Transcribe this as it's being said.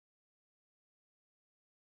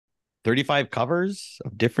35 covers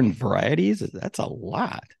of different varieties. That's a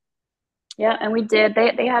lot. Yeah, and we did.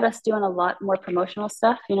 They had us doing a lot more promotional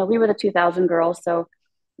stuff. You know, we were the 2000 girls, so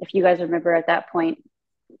if you guys remember at that point,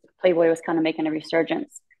 Playboy was kind of making a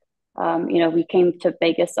resurgence. You know, we came to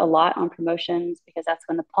Vegas a lot on promotions because that's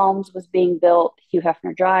when the Palms was being built. Hugh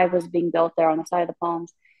Hefner Drive was being built there on the side of the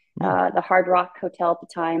Palms. Hmm. The Hard Rock Hotel at the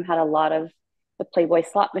time had a lot of the Playboy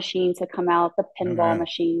slot machines had come out, the Oh, pinball yeah.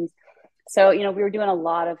 machines. So, you know, we were doing a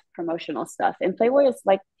lot of promotional stuff. And Playboy was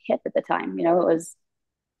like hit at the time. You know,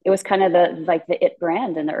 it was kind of the like the it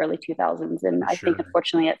brand in the early 2000s. And For I think sure.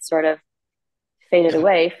 unfortunately it sort of faded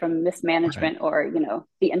away from Right. mismanagement or, you know,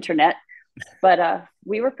 the internet. But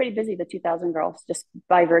we were pretty busy, the 2000 girls, just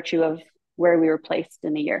by virtue of where we were placed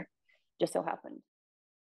in the year, just so happened.